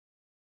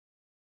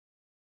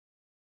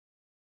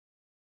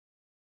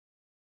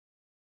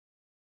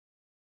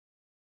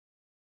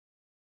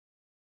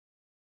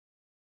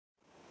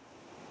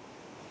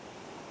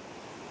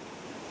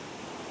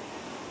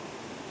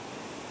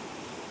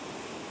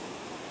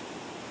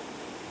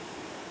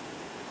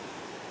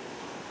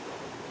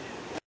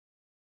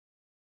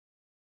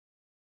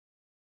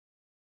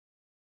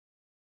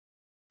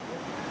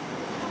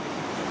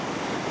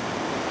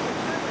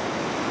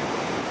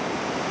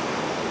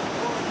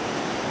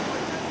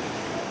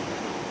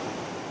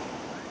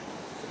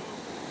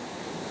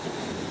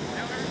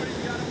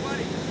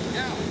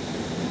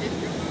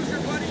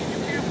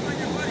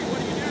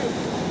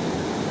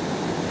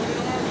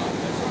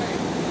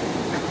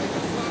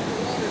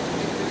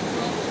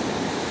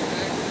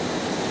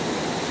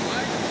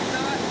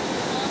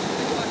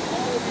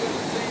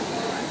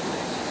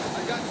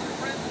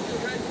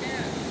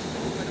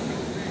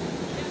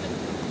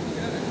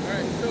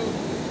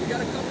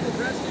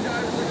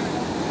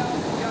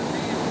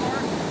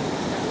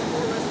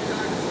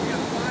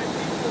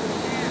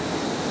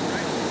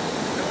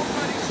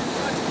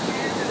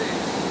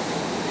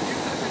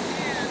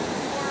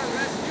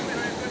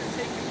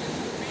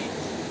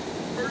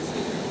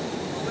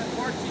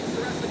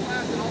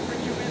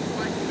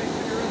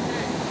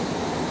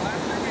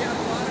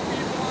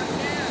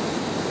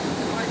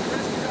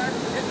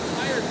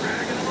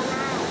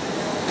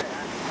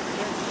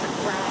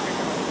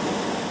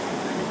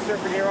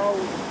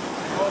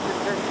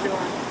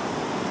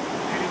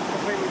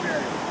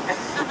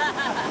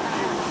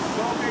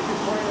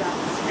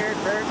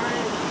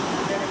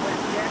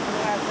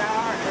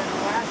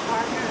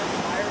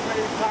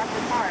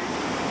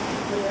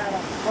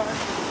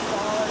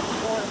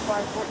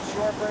5-foot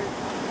short braid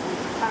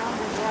was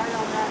pounding right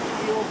on that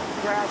field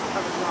grass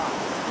covered rock.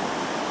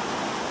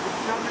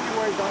 There's so many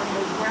ways on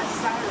the west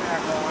side of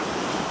that rock,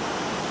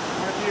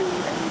 if you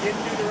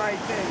didn't do the right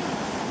thing,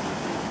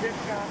 you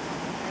picked up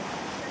and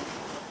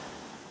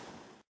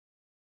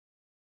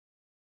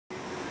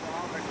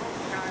all the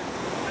most times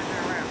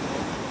they're around.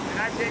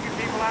 And I've taken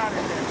people out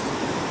in this.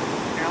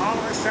 And all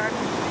of a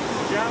sudden,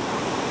 jump,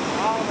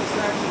 all of a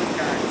sudden, you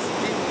got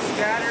people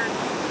scattered,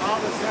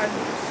 all of a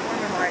sudden,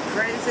 swimming like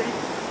crazy,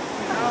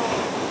 you know,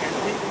 and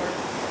people are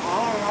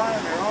all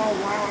around, they're all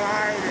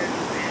wild-eyed, and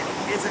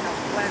it isn't a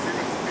pleasant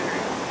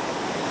experience.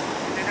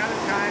 And then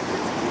other times,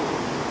 it's cool.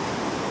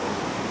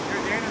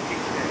 There's energy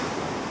today.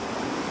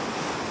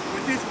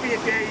 Would this be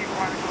a day you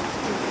want to go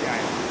scuba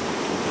diving?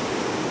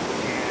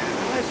 And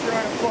unless you're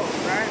on a boat,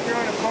 right? If you're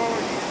on a boat,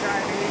 you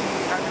dive 80,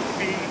 100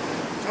 feet,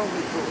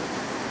 totally cool.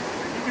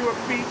 If you do a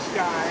beach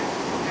dive,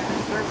 and the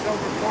surf's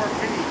over 4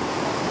 feet,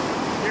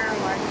 you're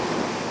like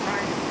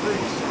trying to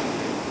freeze something.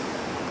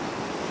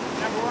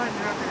 Number one,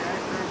 you're not going to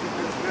have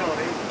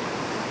visibility.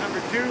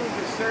 Number two,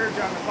 the surge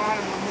on the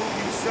bottom will move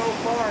you so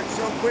far and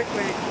so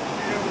quickly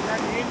that it'll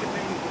run you into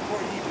things before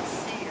you even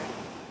see it.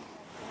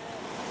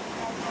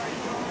 How far are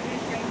you going?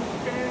 He's getting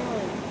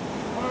scared.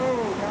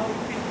 Oh, now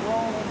he's being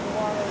blown in the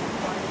water and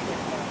trying to get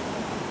back.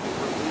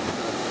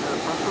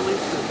 Press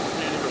release is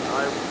standing or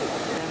dive.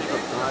 Standing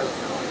or dive.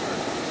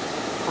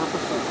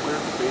 Purpose to clear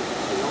the basic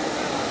field.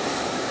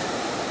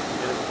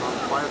 And it's on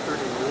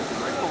 5:30 noon.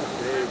 And I called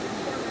Dave in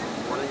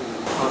the morning and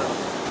he caught it.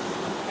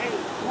 Hey,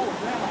 cool,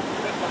 man.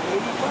 That's like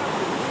 80 bucks.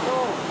 It's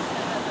cool.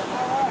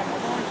 Alright,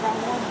 I've only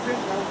found one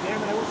fish. Oh, damn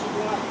it, I wish you'd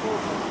be a lot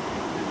closer.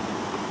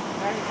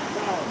 Right?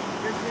 So,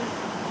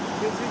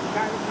 this is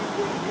kind of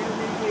between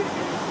intermediate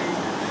and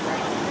basic,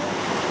 right?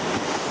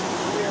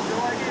 We have no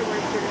idea where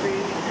it's going to be.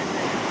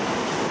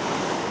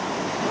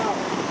 Well,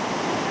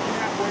 isn't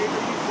that way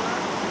that you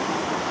run?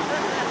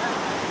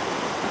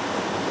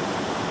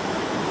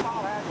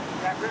 Paul has it.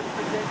 That river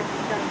for taking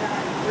this guy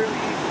down is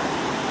really easy.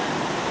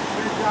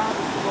 Your job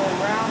is to go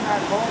around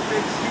that whole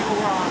big steel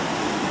rock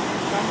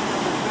and come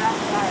from the back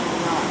side of the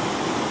rock.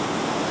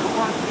 Who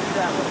wants to do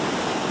that with you?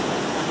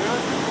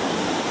 Good?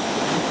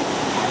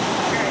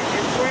 Okay,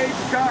 if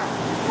waves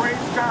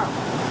come,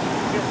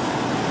 just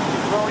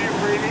control your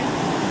breathing,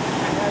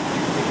 and as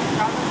you see it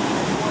coming,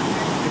 you want to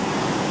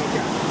pick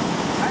up.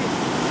 Right?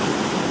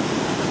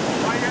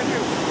 That's all you gotta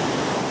do.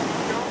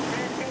 Don't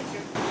pay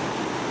attention.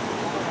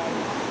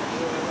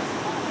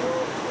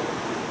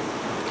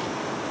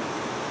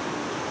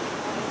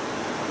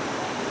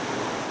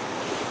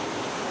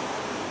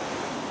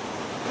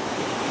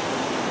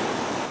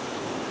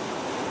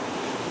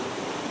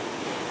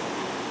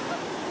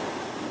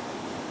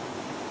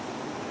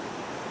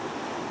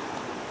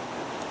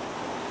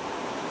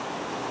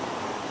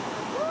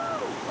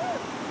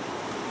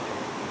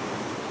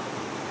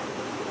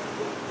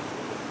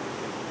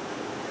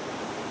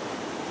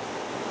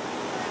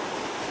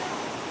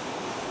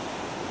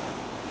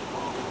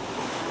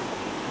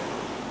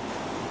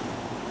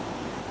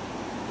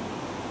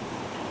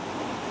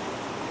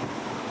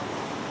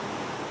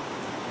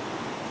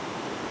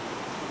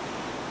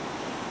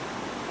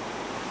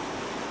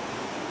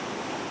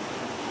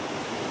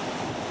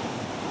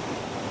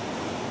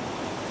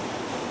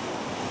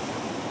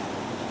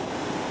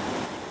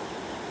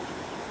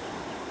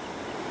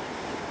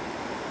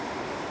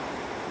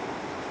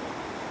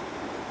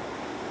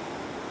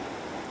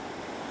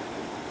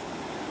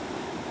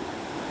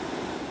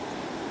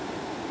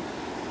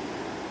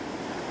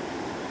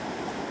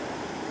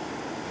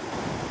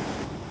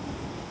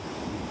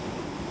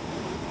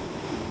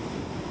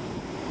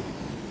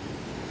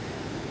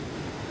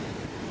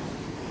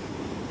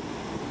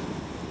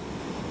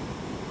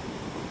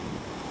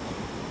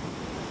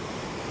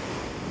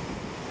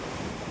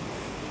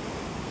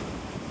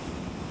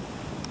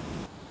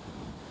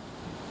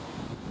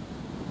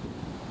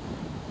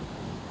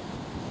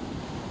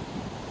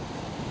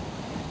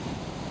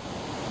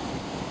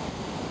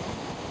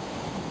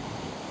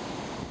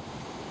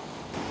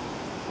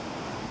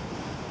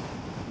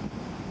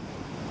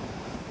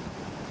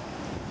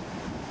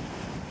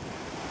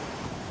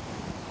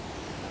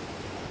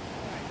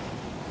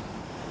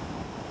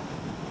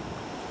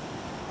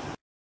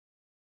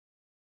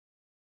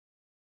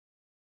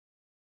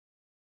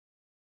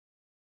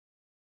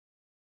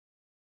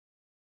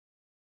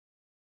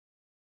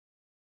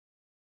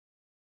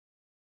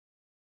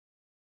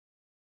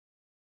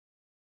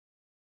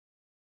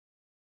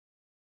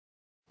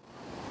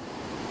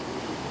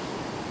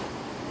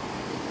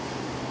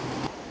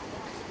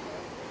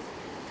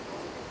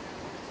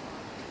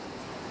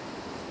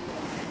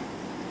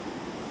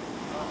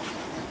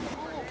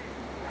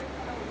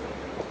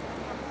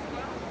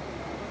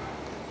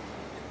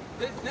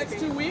 The next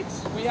 2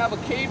 weeks, we have a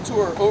cave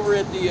tour over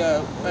at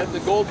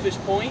the Goldfish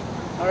Point.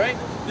 All right,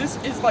 this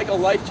is like a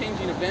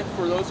life-changing event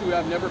for those who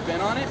have never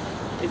been on it.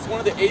 It's one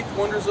of the 8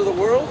 wonders of the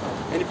world,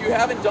 and if you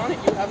haven't done it,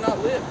 you have not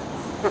lived.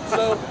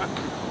 So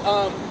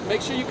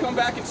make sure you come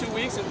back in 2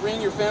 weeks and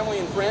bring your family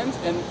and friends,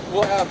 and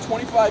we'll have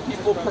 25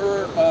 people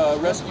per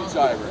rescue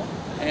diver.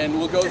 And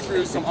we'll go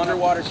through some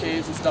underwater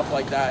caves and stuff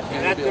like that.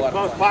 And That's it'll be a the lot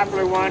most of fun.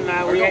 popular one.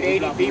 We had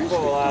 80 people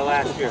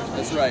last year.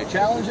 That's right.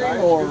 Challenging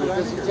or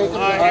just taking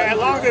As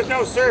long as there's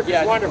no surf,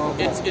 Yeah, it's wonderful.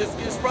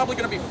 It's probably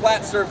going to be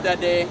flat surf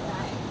that day,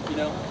 you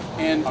know,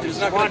 and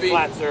there's not going to be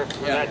flat surf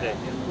for that day.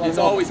 It's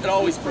always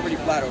pretty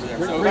flat over there.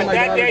 So But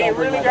that day you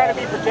really got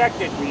to be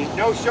protected.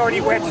 No shorty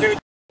wetsuit.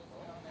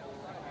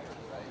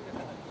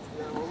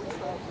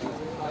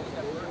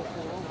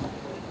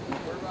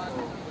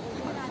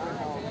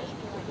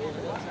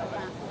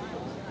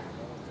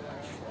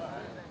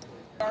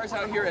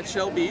 Out here at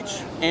Shell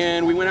Beach,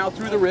 and we went out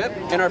through the rip,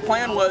 and our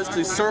plan was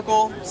to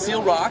circle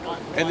Seal Rock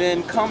and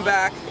then come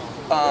back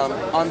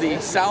on the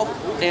south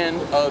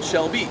end of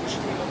Shell Beach.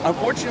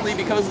 Unfortunately,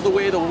 because of the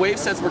way the wave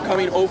sets were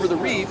coming over the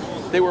reef,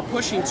 they were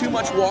pushing too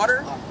much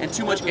water and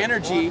too much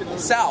energy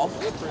south,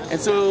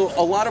 and so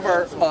a lot of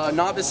our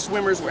novice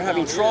swimmers were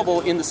having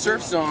trouble in the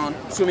surf zone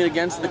swimming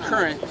against the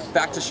current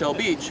back to Shell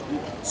Beach.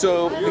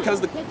 So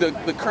because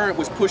the current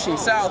was pushing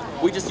south,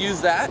 we just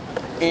used that,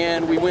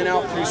 and we went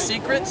out through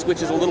Secrets,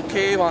 which is a little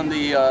cave on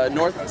the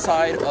north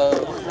side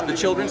of the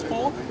children's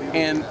pool,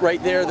 and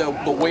right there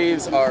the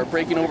waves are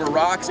breaking over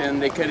rocks, and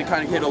they kind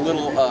of hit a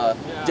little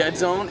dead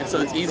zone, and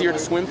so it's easier to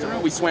swim through.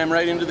 We swam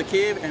right into the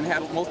cave and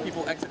had most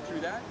people exit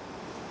through that.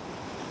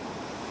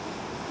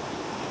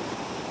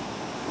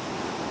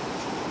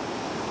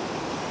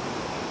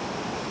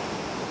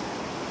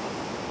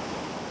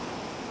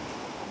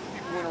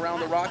 Went around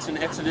the rocks and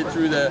exited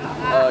through the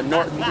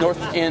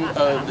north end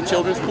of the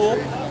children's pool,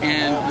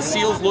 and the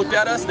seals looked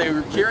at us. They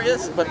were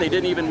curious, but they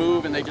didn't even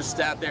move, and they just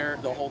sat there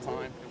the whole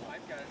time.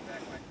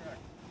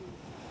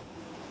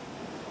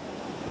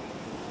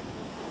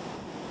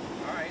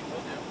 All right,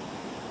 will do.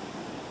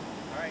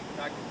 All right,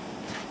 Doctor.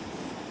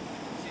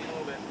 See you in a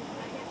little bit.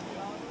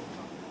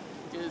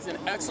 It is an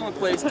excellent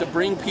place to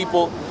bring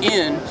people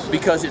in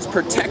because it's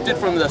protected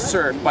from the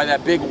surf by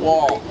that big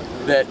wall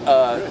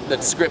that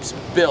Scripps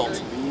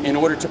built in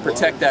order to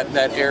protect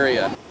that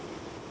area.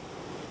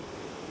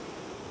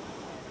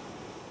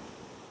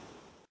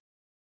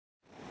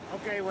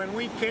 Okay, when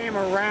we came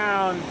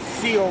around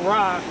Seal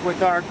Rock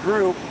with our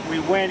group, we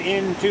went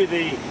into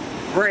the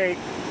break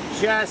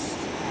just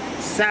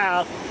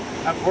south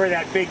of where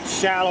that big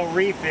shallow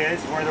reef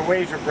is, where the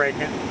waves are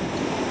breaking.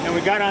 And we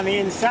got on the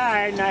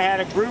inside, and I had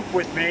a group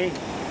with me,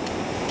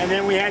 and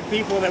then we had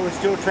people that were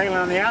still trailing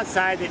on the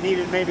outside that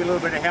needed maybe a little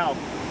bit of help.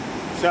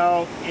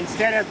 So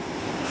instead of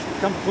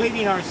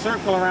completing our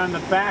circle around the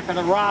back of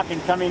the rock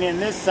and coming in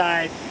this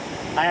side,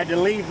 I had to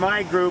leave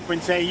my group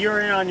and say, you're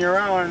in on your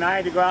own, and I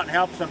had to go out and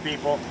help some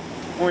people.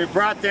 When we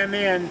brought them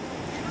in,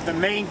 the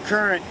main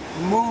current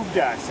moved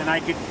us, and I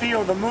could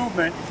feel the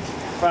movement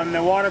from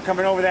the water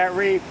coming over that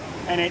reef,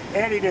 and it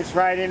eddied us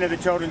right into the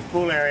children's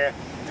pool area.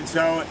 And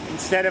so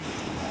instead of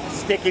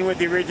sticking with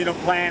the original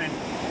plan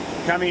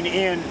and coming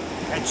in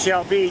at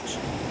Shell Beach,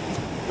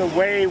 the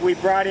way we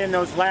brought in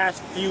those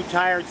last few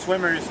tired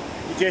swimmers,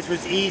 it just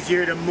was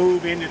easier to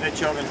move into the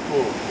children's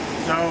pool.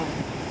 So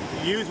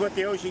use what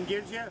the ocean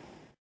gives you.